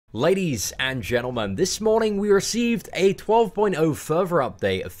Ladies and gentlemen, this morning we received a 12.0 further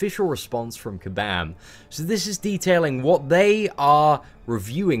update official response from Kabam. So this is detailing what they are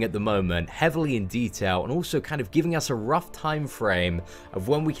reviewing at the moment, heavily in detail, and also kind of giving us a rough time frame of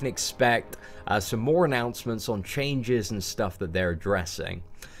when we can expect some more announcements on changes and stuff that they're addressing.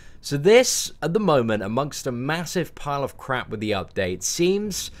 So this, at the moment, amongst a massive pile of crap with the update,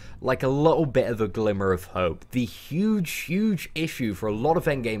 seems like a little bit of a glimmer of hope. The huge issue for a lot of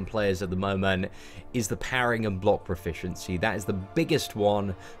endgame players at the moment is the parrying and block proficiency. That is the biggest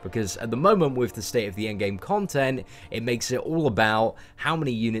one, because at the moment, with the state of the endgame content, it makes it all about how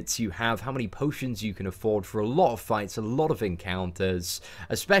many units you have, how many potions you can afford for a lot of fights, a lot of encounters,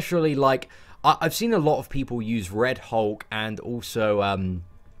 especially like, I've seen a lot of people use Red Hulk and also,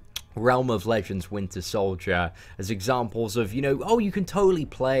 Realm of Legends Winter Soldier as examples of, you know, oh, you can totally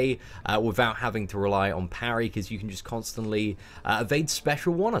play without having to rely on parry because you can just constantly evade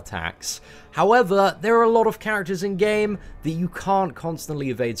special one attacks. However, there are a lot of characters in game that you can't constantly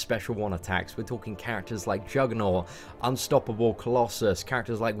evade special one attacks. We're talking characters like Juggernaut, Unstoppable Colossus,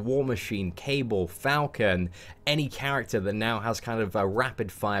 characters like War Machine, Cable, Falcon, any character that now has kind of a rapid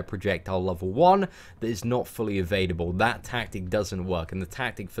fire projectile level 1 that is not fully evadable. That tactic doesn't work, and the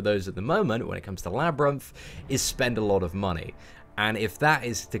tactic for those at the moment when it comes to Labyrinth is spend a lot of money. And if that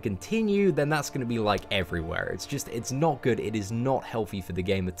is to continue, then that's going to be like everywhere. It's not good. It is not healthy for the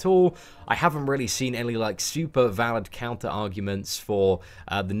game at all. I haven't really seen any like super valid counter arguments for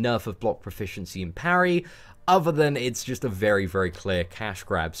the nerf of block proficiency and parry, other than it's just a very clear cash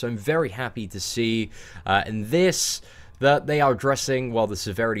grab. So I'm very happy to see in this that they are addressing, well, the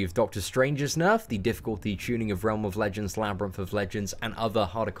severity of Doctor Strange's nerf, the difficulty tuning of Realm of Legends, Labyrinth of Legends, and other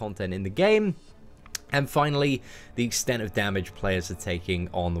harder content in the game, and finally, the extent of damage players are taking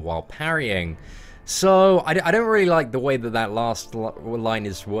on while parrying. So, I don't really like the way that that last line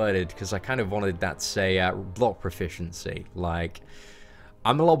is worded, because I kind of wanted that to say block proficiency. Like,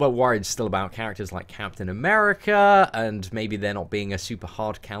 I'm a little bit worried still about characters like Captain America, and maybe they're not being a super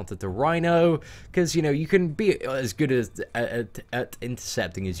hard counter to Rhino, because, you know, you can be as good as at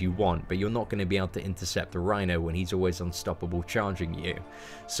intercepting as you want, but you're not going to be able to intercept a Rhino when he's always unstoppable charging you.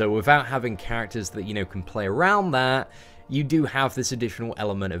 So without having characters that, you know, can play around that, you do have this additional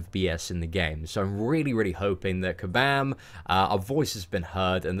element of BS in the game. So I'm really hoping that Kabam, our voice has been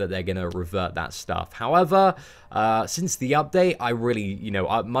heard and that they're going to revert that stuff. However, since the update, I really, you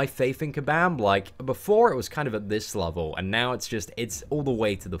know, my faith in Kabam, like, before it was kind of at this level, and now it's all the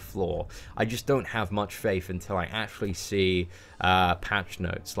way to the floor. I just don't have much faith until I actually see patch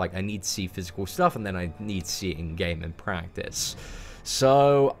notes. Like, I need to see physical stuff, and then I need to see it in game and practice.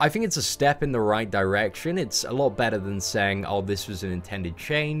 So, I think it's a step in the right direction. It's a lot better than saying, oh, this was an intended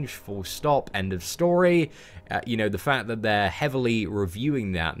change, full stop, end of story. You know, the fact that they're heavily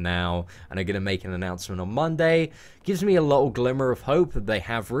reviewing that now and are going to make an announcement on Monday gives me a little glimmer of hope that they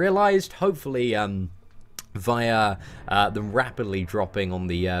have realized, hopefully, via them rapidly dropping on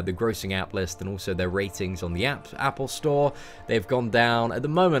the grossing app list and also their ratings on the Apple Store. They've gone down. At the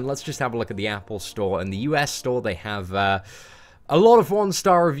moment, let's just have a look at the Apple Store. In the US Store, they have a lot of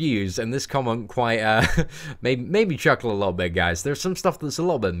one-star reviews, and this comment quite made me chuckle a little bit, guys. There's some stuff that's a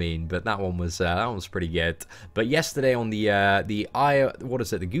little bit mean, but that one was pretty good. But yesterday on the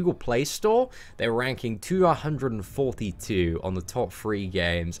Google Play Store, they were ranking 242 on the top 3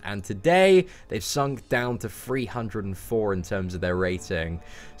 games, and today they've sunk down to 304 in terms of their rating.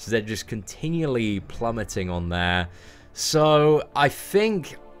 So they're just continually plummeting on there. So I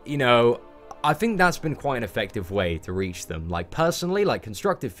think, you know, I think that's been quite an effective way to reach them. Like, personally, like,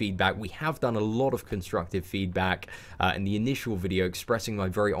 constructive feedback, we have done a lot of constructive feedback in the initial video, expressing my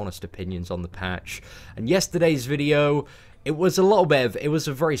very honest opinions on the patch. And yesterday's video, it was it was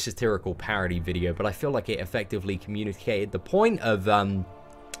a very satirical parody video, but I feel like it effectively communicated the point of,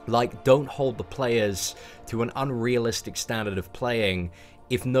 like, don't hold the players to an unrealistic standard of playing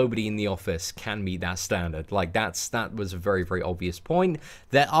if nobody in the office can meet that standard. Like, that was a very obvious point.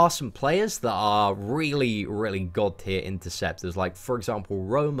 There are some players that are really god tier interceptors. Like, for example,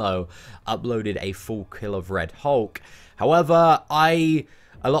 Romo uploaded a full kill of Red Hulk. However,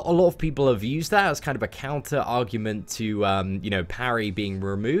 a lot of people have used that as kind of a counter argument to, you know, parry being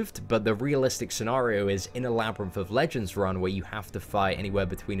removed, but the realistic scenario is in a Labyrinth of Legends run where you have to fight anywhere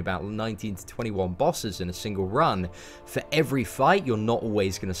between about 19 to 21 bosses in a single run. For every fight, you're not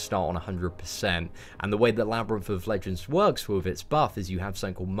always going to start on 100%, and the way that Labyrinth of Legends works with its buff is you have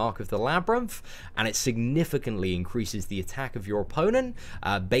something called Mark of the Labyrinth, and it significantly increases the attack of your opponent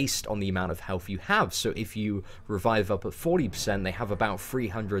based on the amount of health you have. So if you revive up at 40%, they have about 3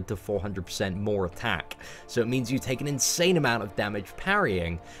 300 to 400% more attack. So it means you take an insane amount of damage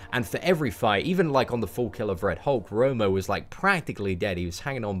parrying, and for every fight, even like on the full kill of Red Hulk, Romo was like practically dead. He was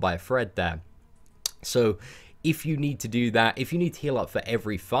hanging on by a thread there. So if you need to do that, if you need to heal up for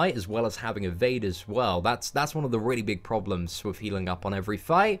every fight as well as having evade as well, that's one of the really big problems with healing up on every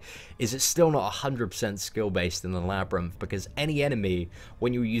fight, is it's still not 100% skill based in the Labyrinth, because any enemy,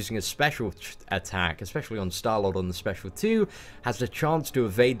 when you're using a special attack, especially on Star-Lord on the special 2, has the chance to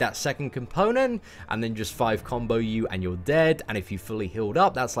evade that second component and then just 5 combo you and you're dead, and if you fully healed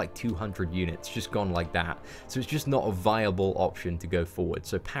up, that's like 200 units just gone like that. So it's just not a viable option to go forward.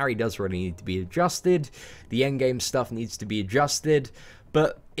 So parry does really need to be adjusted. The endgame stuff needs to be adjusted,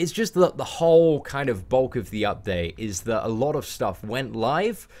 but it's just that the whole kind of bulk of the update is that a lot of stuff went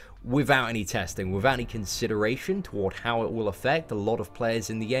live without any testing, without any consideration toward how it will affect a lot of players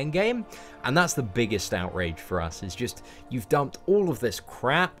in the endgame, and that's the biggest outrage for us, is just you've dumped all of this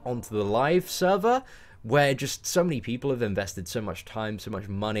crap onto the live server, where just so many people have invested so much time, so much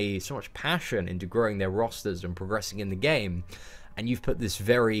money, so much passion into growing their rosters and progressing in the game, and you've put this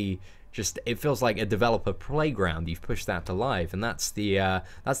very... just, it feels like a developer playground. You've pushed that to live, and that's the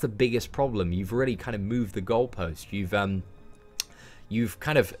biggest problem. You've really kind of moved the goalpost. You've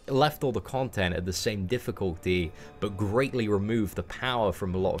kind of left all the content at the same difficulty, but greatly removed the power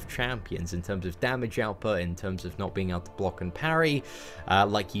from a lot of champions in terms of damage output, in terms of not being able to block and parry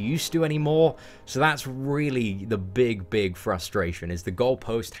like you used to anymore. So that's really the big frustration, is the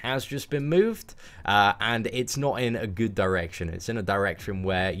goalpost has just been moved, and it's not in a good direction. It's in a direction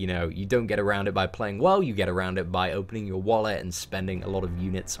where, you know, you don't get around it by playing well, you get around it by opening your wallet and spending a lot of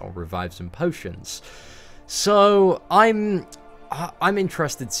units on revives and potions. So I'm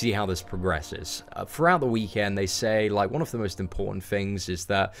interested to see how this progresses. Throughout the weekend, they say, like, one of the most important things is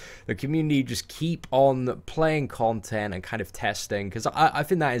that the community just keep on playing content and kind of testing, because I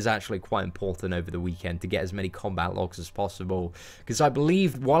think that is actually quite important over the weekend, to get as many combat logs as possible, because I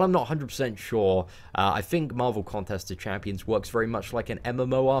believe, while I'm not 100% sure, I think Marvel Contest of Champions works very much like an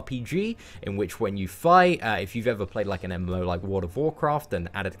MMORPG, in which when you fight, if you've ever played like an MMO like World of Warcraft and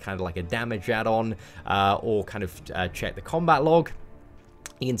added kind of like a damage add-on, or kind of check the combat log,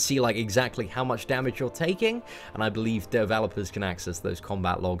 you can see like exactly how much damage you're taking, and I believe developers can access those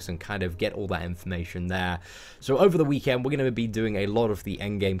combat logs and kind of get all that information there. So over the weekend, we're going to be doing a lot of the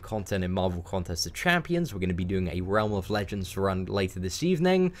endgame content in Marvel Contest of Champions. We're going to be doing a Realm of Legends run later this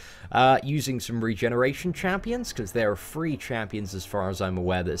evening, using some regeneration champions, because there are free champions as far as I'm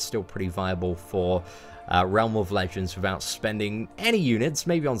aware that are still pretty viable for Realm of Legends without spending any units.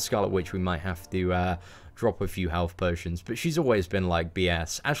 Maybe on Scarlet Witch we might have to drop a few health potions, but she's always been like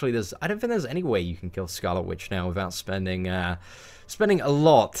BS. Actually, I don't think there's any way you can kill Scarlet Witch now without spending a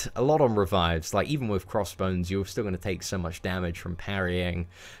lot on revives. Like, even with crossbones, you're still going to take so much damage from parrying.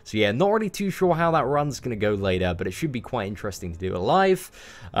 So yeah, not really too sure how that run's going to go later, but it should be quite interesting to do it live.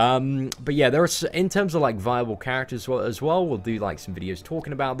 But yeah, there's, in terms of like viable characters as well, we'll do like some videos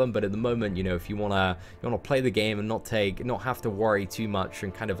talking about them. But at the moment, you know, if you wanna play the game and not have to worry too much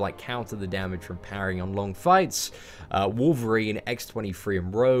and kind of like counter the damage from parrying on long fights, Wolverine, X-23,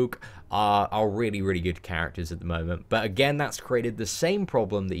 and Rogue are really good characters at the moment. But again, that's created the same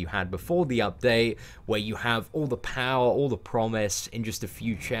problem that you had before the update, where you have all the power, all the promise in just a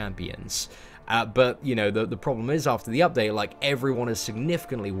few champions. But, you know, the problem is, after the update, like, everyone is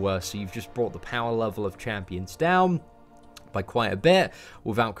significantly worse, so you've just brought the power level of champions down by quite a bit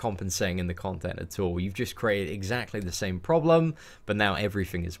without compensating in the content at all. You've just created exactly the same problem, but now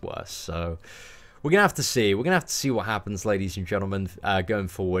everything is worse. So we're going to have to see. We're going to have to see what happens, ladies and gentlemen, going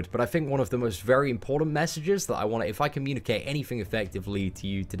forward. But I think one of the most very important messages that I want to, if I communicate anything effectively to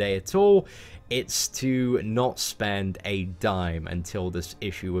you today at all, it's to not spend a dime until this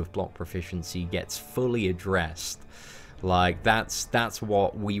issue of block proficiency gets fully addressed. Like, that's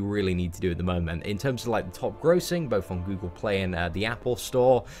what we really need to do at the moment. In terms of like the top grossing, both on Google Play and the Apple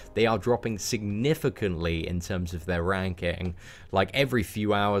Store, they are dropping significantly in terms of their ranking. Like, every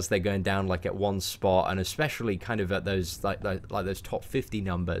few hours they're going down like at one spot, and especially kind of at those like those top 50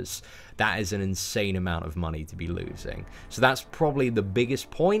 numbers, that is an insane amount of money to be losing. So that's probably the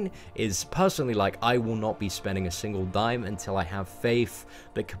biggest point, is personally, like, I will not be spending a single dime until I have faith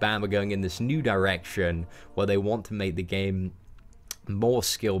that Kabam are going in this new direction where they want to make the game more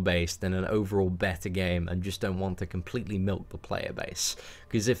skill-based and an overall better game, and just don't want to completely milk the player base.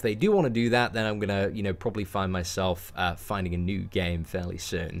 Because if they do want to do that, then I'm gonna, you know, probably find myself finding a new game fairly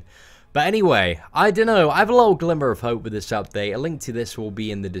soon. But anyway, I don't know, I have a little glimmer of hope with this update. A link to this will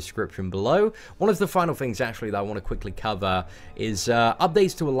be in the description below. One of the final things actually that I want to quickly cover is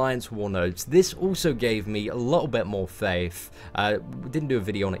updates to Alliance War nodes. This also gave me a little bit more faith. We didn't do a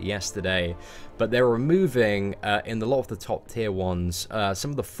video on it yesterday, but they're removing, in a lot of the top tier ones,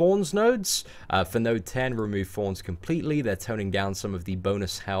 some of the Fawns nodes. For node 10, remove Fawns completely. They're toning down some of the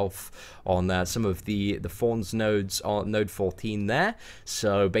bonus health on some of the Fawns nodes on node 14 there.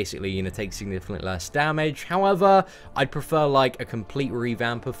 So basically, you know, take significantly less damage. However, I'd prefer like a complete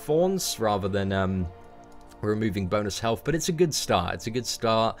revamp of Fawns rather than removing bonus health, but it's a good start. It's a good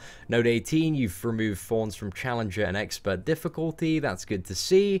start. Node 18, you've removed Fawns from Challenger and Expert difficulty. That's good to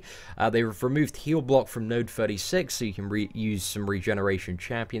see. They've removed Heal Block from Node 36, so you can use some regeneration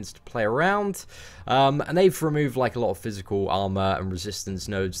champions to play around. And they've removed like a lot of physical armor and resistance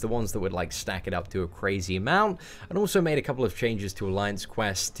nodes, the ones that would like stack it up to a crazy amount, and also made a couple of changes to Alliance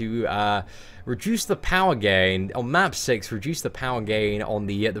Quest to reduce the power gain on map 6, reduce the power gain on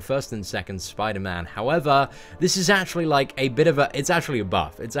the first and second Spider-Man. However, this is actually like a bit of a, it's actually a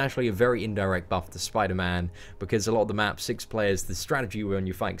buff. It's actually a very indirect buff to Spider-Man, because a lot of the map 6 players, the strategy when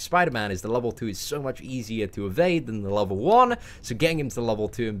you're fighting Spider-Man is the level 2 is so much easier to evade than the level 1, so getting him to level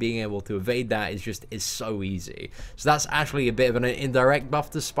 2 and being able to evade that is so easy. So that's actually a bit of an indirect buff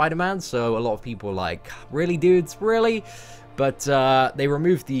to Spider-Man, so a lot of people are like, really dudes, really? But they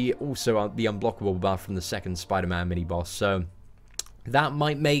removed the unblockable buff from the second Spider-Man mini-boss, so that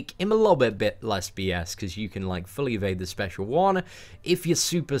might make him a little bit less BS, because you can like fully evade the special one if you're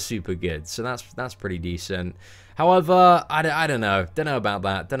super good. So that's pretty decent. However, I don't know about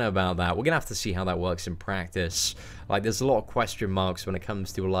that. We're gonna have to see how that works in practice. Like, there's a lot of question marks when it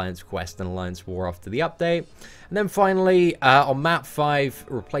comes to Alliance Quest and Alliance War after the update. And then finally, on map 5,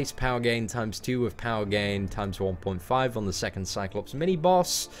 replace power gain ×2 with power gain ×1.5 on the second Cyclops mini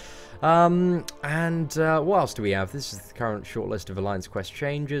boss. What else do we have? This is the current shortlist of Alliance Quest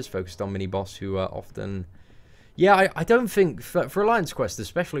changes, focused on mini-boss who are often... Yeah, I don't think, for Alliance Quest,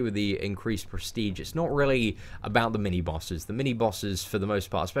 especially with the increased prestige, it's not really about the mini-bosses. The mini-bosses, for the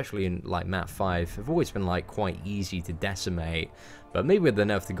most part, especially in, like, map 5, have always been, like, quite easy to decimate. But maybe with the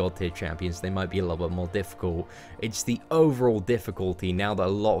nerf to God tier champions, they might be a little bit more difficult. It's the overall difficulty now that a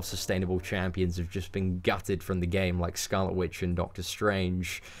lot of sustainable champions have just been gutted from the game, like Scarlet Witch and Doctor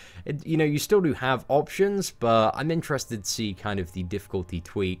Strange. You know, you still do have options, but I'm interested to see kind of the difficulty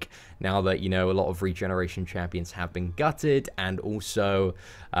tweak now that, you know, a lot of regeneration champions have been gutted, and also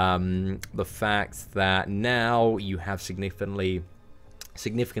the fact that now you have significantly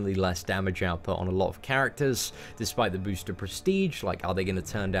less damage output on a lot of characters, despite the boost of prestige. Like, are they going to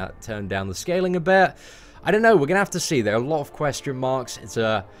turn down the scaling a bit? I don't know. We're going to have to see. There are a lot of question marks. It's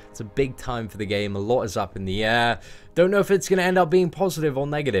a big time for the game. A lot is up in the air. Don't know if it's going to end up being positive or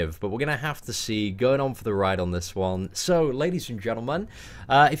negative, but we're going to have to see. Going on for the ride on this one. So, ladies and gentlemen,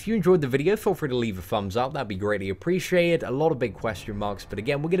 if you enjoyed the video, feel free to leave a thumbs up. That'd be greatly appreciated. A lot of big question marks, but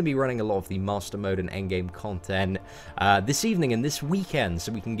again, we're going to be running a lot of the Master Mode and Endgame content this evening and this weekend,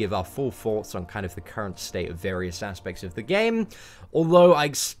 so we can give our full thoughts on kind of the current state of various aspects of the game. Although I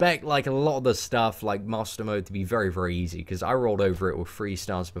expect like a lot of the stuff like Master Mode to be very easy, because I rolled over it with 3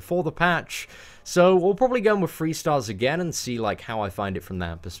 stars before the patch. So we'll probably go in with 3 stars again and see like how I find it from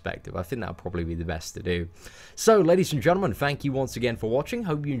that perspective. I think that'll probably be the best to do. So, ladies and gentlemen, thank you once again for watching.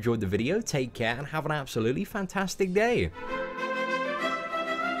 Hope you enjoyed the video. Take care and have an absolutely fantastic day.